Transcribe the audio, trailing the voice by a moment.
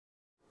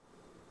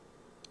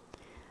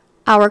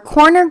Our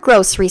Corner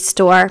Grocery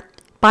Store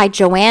by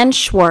Joanne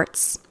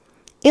Schwartz.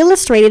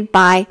 Illustrated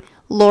by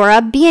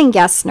Laura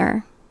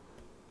Biengessner.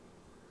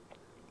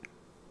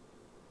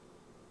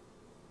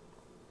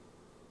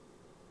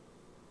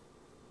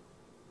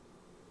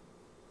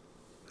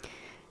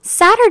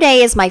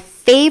 Saturday is my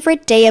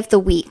favorite day of the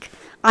week.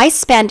 I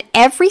spend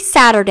every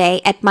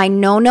Saturday at my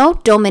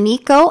Nonno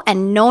Domenico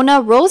and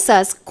Nonna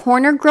Rosa's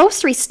corner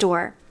grocery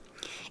store.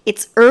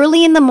 It's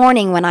early in the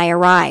morning when I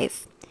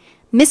arrive.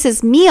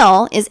 Mrs.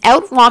 Meal is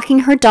out walking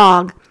her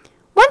dog.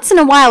 Once in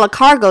a while a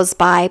car goes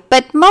by,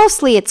 but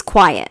mostly it's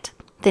quiet.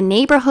 The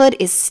neighborhood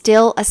is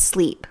still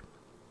asleep.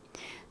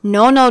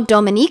 Nonno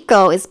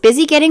Domenico is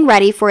busy getting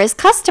ready for his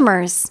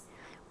customers.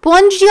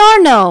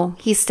 "Buongiorno,"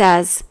 he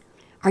says.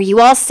 "Are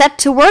you all set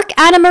to work,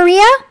 Anna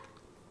Maria?"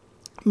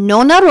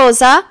 Nonna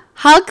Rosa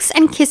hugs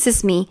and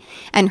kisses me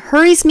and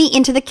hurries me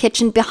into the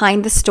kitchen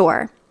behind the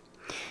store.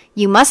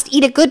 "You must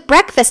eat a good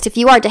breakfast if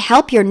you are to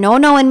help your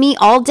Nonno and me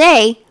all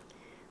day."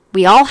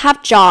 We all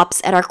have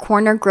jobs at our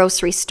corner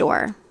grocery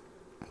store.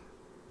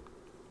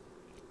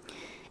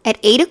 At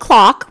 8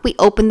 o'clock, we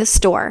open the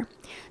store.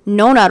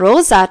 Nonna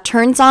Rosa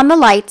turns on the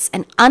lights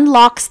and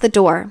unlocks the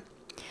door.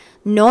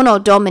 Nonno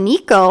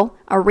Domenico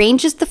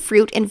arranges the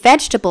fruit and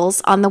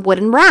vegetables on the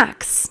wooden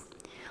racks.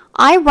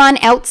 I run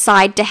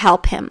outside to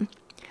help him.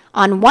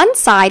 On one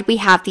side, we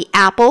have the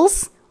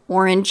apples,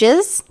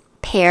 oranges,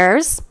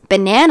 pears,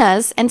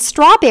 bananas, and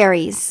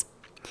strawberries.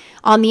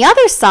 On the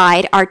other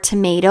side are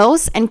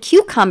tomatoes and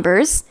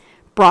cucumbers,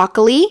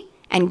 broccoli,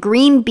 and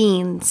green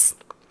beans.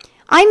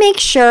 I make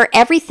sure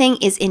everything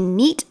is in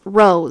neat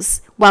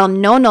rows, while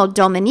Nonno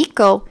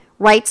Domenico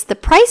writes the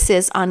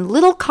prices on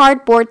little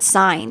cardboard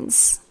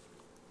signs.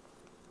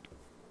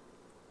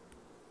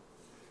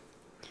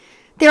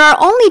 There are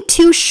only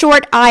 2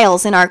 short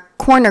aisles in our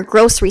corner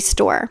grocery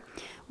store.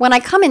 When I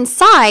come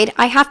inside,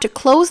 I have to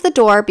close the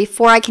door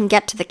before I can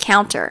get to the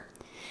counter.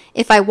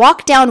 If I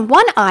walk down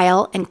one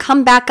aisle and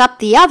come back up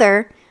the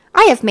other,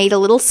 I have made a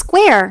little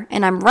square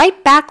and I'm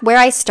right back where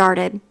I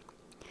started.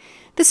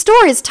 The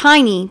store is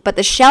tiny, but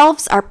the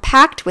shelves are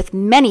packed with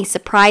many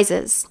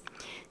surprises.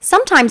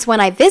 Sometimes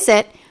when I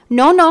visit,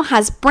 Nonno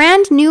has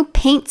brand new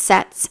paint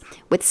sets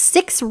with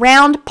 6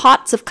 round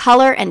pots of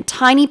color and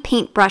tiny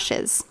paint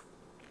brushes.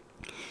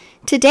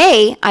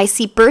 Today, I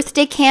see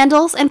birthday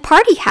candles and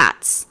party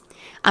hats.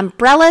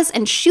 Umbrellas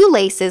and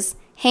shoelaces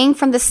hang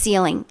from the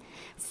ceiling.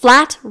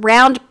 Flat,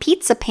 round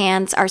pizza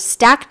pans are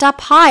stacked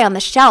up high on the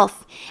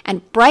shelf,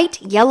 and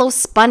bright yellow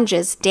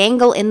sponges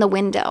dangle in the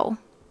window.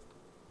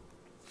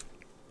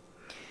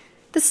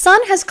 The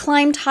sun has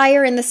climbed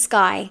higher in the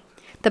sky.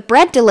 The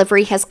bread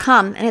delivery has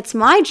come, and it's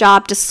my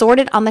job to sort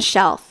it on the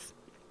shelf.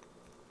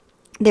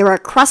 There are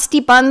crusty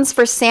buns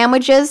for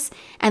sandwiches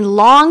and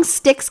long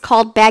sticks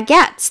called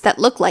baguettes that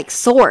look like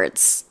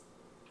swords.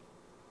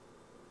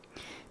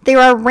 There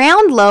are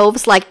round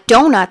loaves like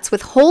donuts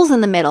with holes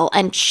in the middle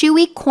and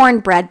chewy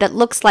cornbread that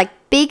looks like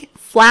big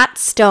flat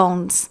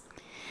stones.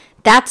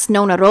 That's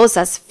Nonna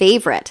Rosa's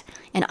favorite,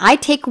 and I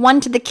take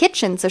one to the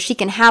kitchen so she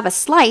can have a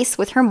slice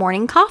with her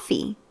morning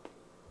coffee.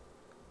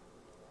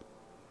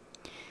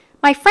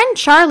 My friend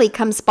Charlie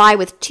comes by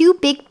with 2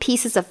 big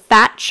pieces of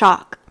fat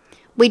chalk.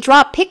 We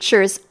draw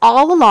pictures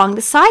all along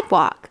the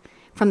sidewalk,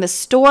 from the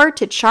store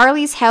to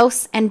Charlie's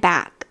house and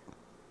back.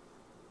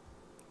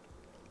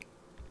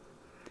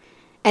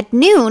 At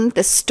noon,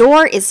 the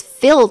store is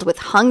filled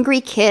with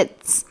hungry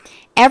kids.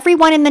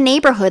 Everyone in the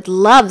neighborhood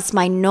loves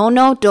my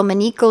Nonno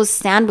Domenico's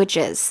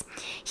sandwiches.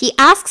 He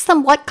asks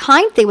them what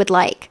kind they would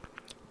like.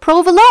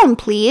 "Provolone,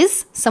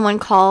 please," someone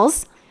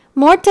calls.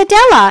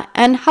 "Mortadella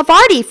and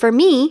Havarti for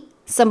me,"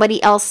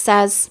 somebody else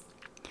says.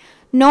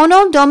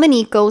 Nonno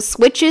Domenico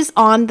switches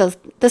on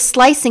the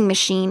slicing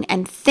machine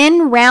and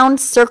thin round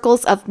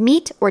circles of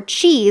meat or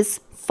cheese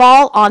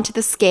fall onto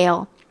the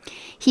scale.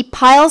 He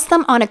piles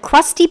them on a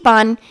crusty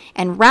bun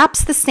and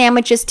wraps the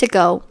sandwiches to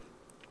go.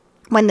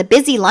 When the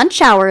busy lunch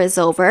hour is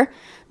over,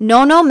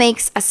 Nonno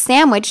makes a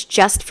sandwich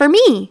just for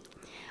me.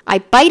 I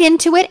bite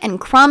into it and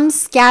crumbs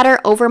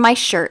scatter over my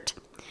shirt.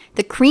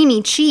 The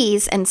creamy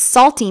cheese and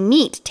salty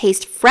meat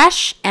taste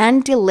fresh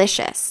and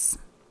delicious.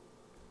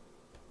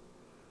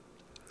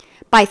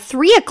 By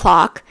 3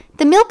 o'clock,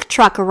 the milk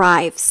truck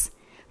arrives.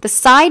 The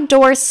side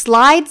door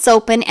slides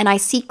open and I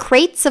see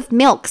crates of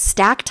milk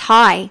stacked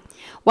high.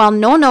 While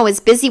Nonno is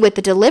busy with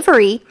the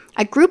delivery,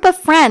 a group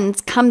of friends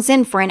comes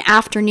in for an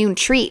afternoon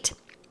treat.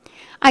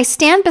 I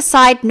stand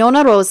beside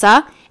Nonna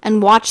Rosa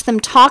and watch them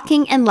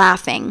talking and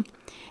laughing.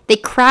 They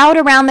crowd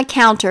around the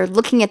counter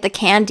looking at the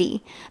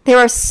candy. There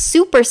are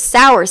super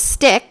sour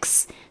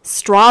sticks,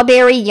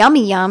 strawberry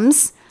yummy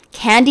yums,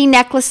 candy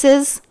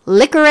necklaces,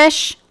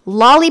 licorice,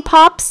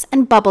 lollipops,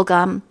 and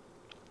bubblegum.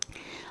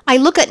 I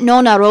look at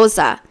Nonna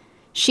Rosa.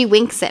 She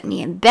winks at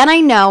me, and then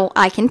I know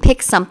I can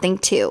pick something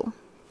too.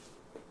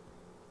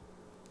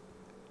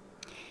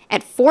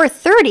 At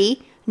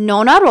 4:30,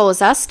 Nonna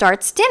Rosa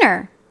starts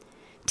dinner.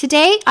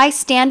 Today, I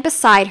stand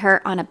beside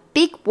her on a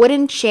big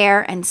wooden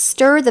chair and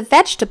stir the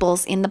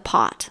vegetables in the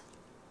pot.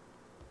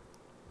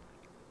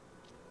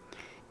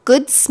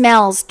 Good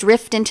smells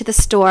drift into the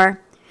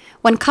store.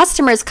 When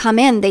customers come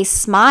in, they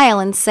smile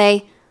and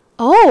say,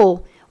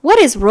 "Oh, what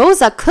is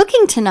Rosa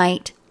cooking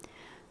tonight?"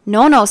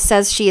 Nono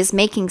says she is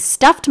making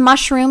stuffed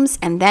mushrooms,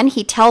 and then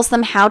he tells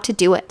them how to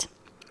do it.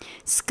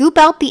 Scoop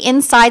out the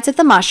insides of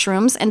the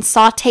mushrooms and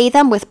saute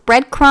them with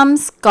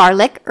breadcrumbs,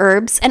 garlic,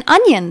 herbs, and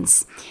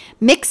onions.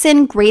 Mix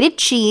in grated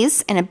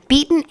cheese and a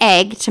beaten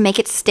egg to make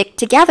it stick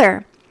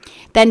together.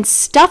 Then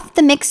stuff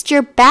the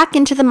mixture back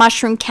into the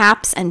mushroom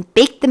caps and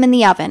bake them in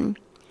the oven.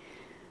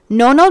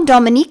 Nono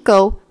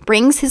Domenico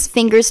brings his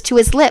fingers to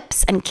his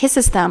lips and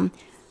kisses them.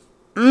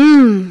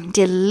 Mmm,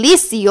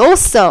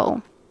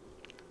 delicioso!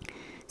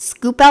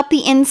 Scoop out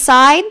the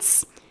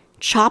insides,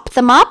 chop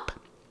them up,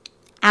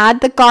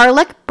 add the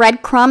garlic,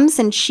 breadcrumbs,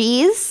 and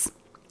cheese,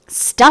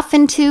 stuff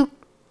into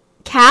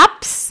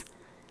caps,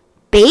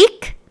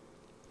 bake.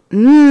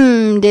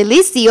 Mmm,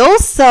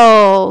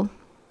 delicioso!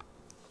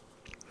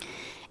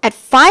 At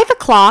 5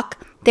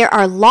 o'clock, there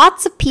are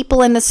lots of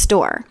people in the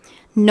store.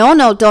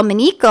 Nono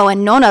Domenico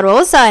and Nonna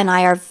Rosa and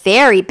I are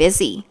very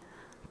busy.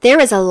 There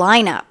is a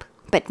lineup,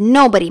 but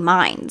nobody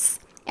minds.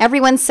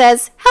 Everyone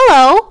says,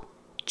 "Hello,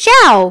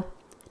 ciao.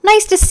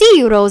 Nice to see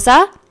you,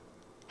 Rosa.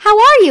 How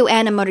are you,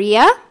 Anna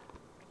Maria?"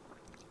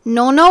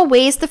 Nono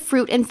weighs the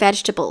fruit and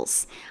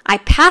vegetables. I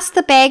pass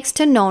the bags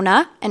to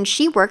Nonna, and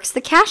she works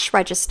the cash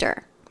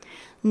register.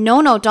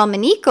 Nono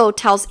Domenico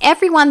tells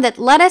everyone that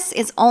lettuce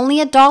is only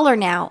 $1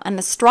 now, and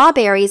the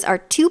strawberries are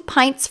 2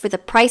 pints for the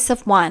price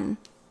of 1.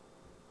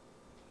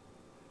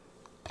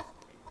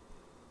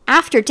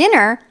 After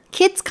dinner,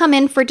 kids come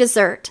in for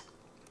dessert.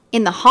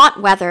 In the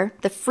hot weather,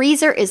 the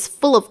freezer is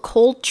full of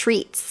cold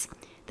treats.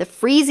 The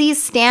freezies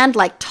stand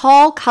like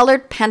tall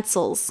colored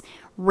pencils,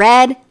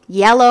 red,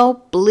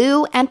 yellow,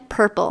 blue, and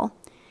purple.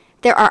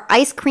 There are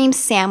ice cream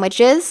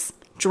sandwiches,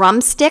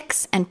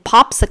 drumsticks, and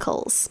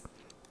popsicles.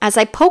 As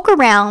I poke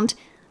around,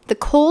 the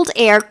cold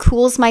air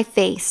cools my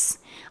face.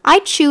 I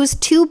choose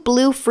 2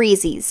 blue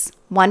freezies,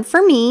 one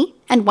for me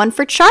and one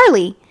for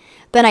Charlie.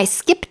 Then I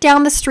skip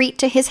down the street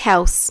to his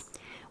house.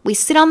 We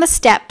sit on the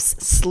steps,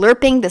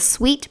 slurping the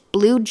sweet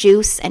blue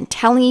juice and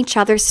telling each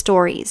other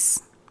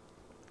stories.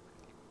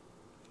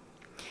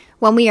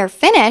 When we are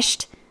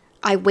finished,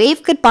 I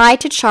wave goodbye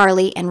to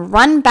Charlie and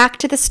run back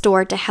to the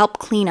store to help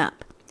clean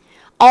up.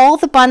 All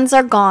the buns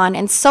are gone,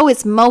 and so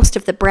is most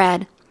of the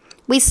bread.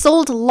 We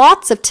sold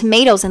lots of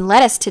tomatoes and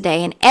lettuce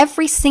today and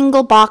every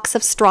single box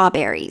of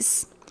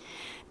strawberries.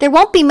 There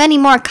won't be many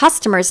more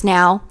customers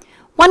now.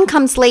 One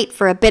comes late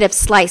for a bit of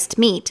sliced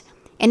meat,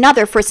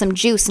 another for some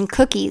juice and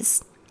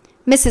cookies.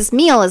 Mrs.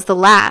 Meal is the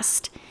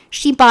last.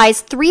 She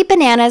buys 3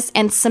 bananas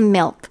and some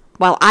milk,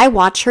 while I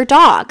watch her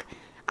dog.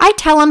 I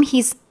tell him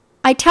he's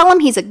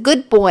a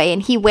good boy,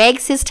 and he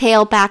wags his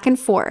tail back and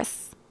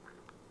forth.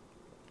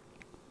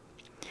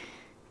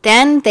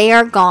 Then they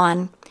are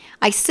gone.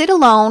 I sit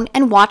alone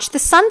and watch the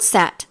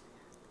sunset.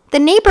 The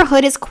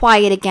neighborhood is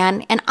quiet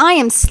again, and I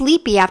am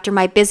sleepy after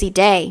my busy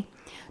day.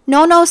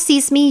 Nono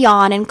sees me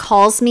yawn and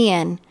calls me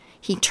in.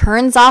 He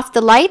turns off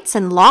the lights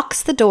and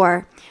locks the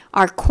door.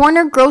 Our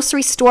corner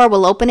grocery store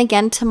will open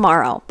again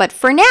tomorrow. But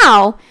for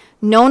now,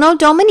 Nono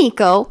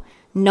Domenico,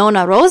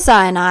 Nonna Rosa,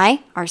 and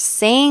I are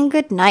saying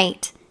good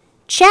night.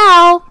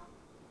 Ciao!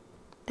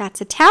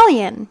 That's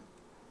Italian.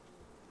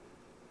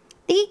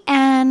 The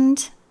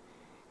end.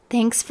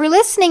 Thanks for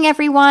listening,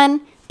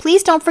 everyone.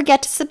 Please don't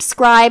forget to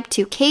subscribe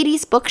to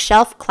Katie's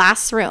Bookshelf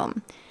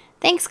Classroom.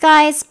 Thanks,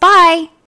 guys. Bye.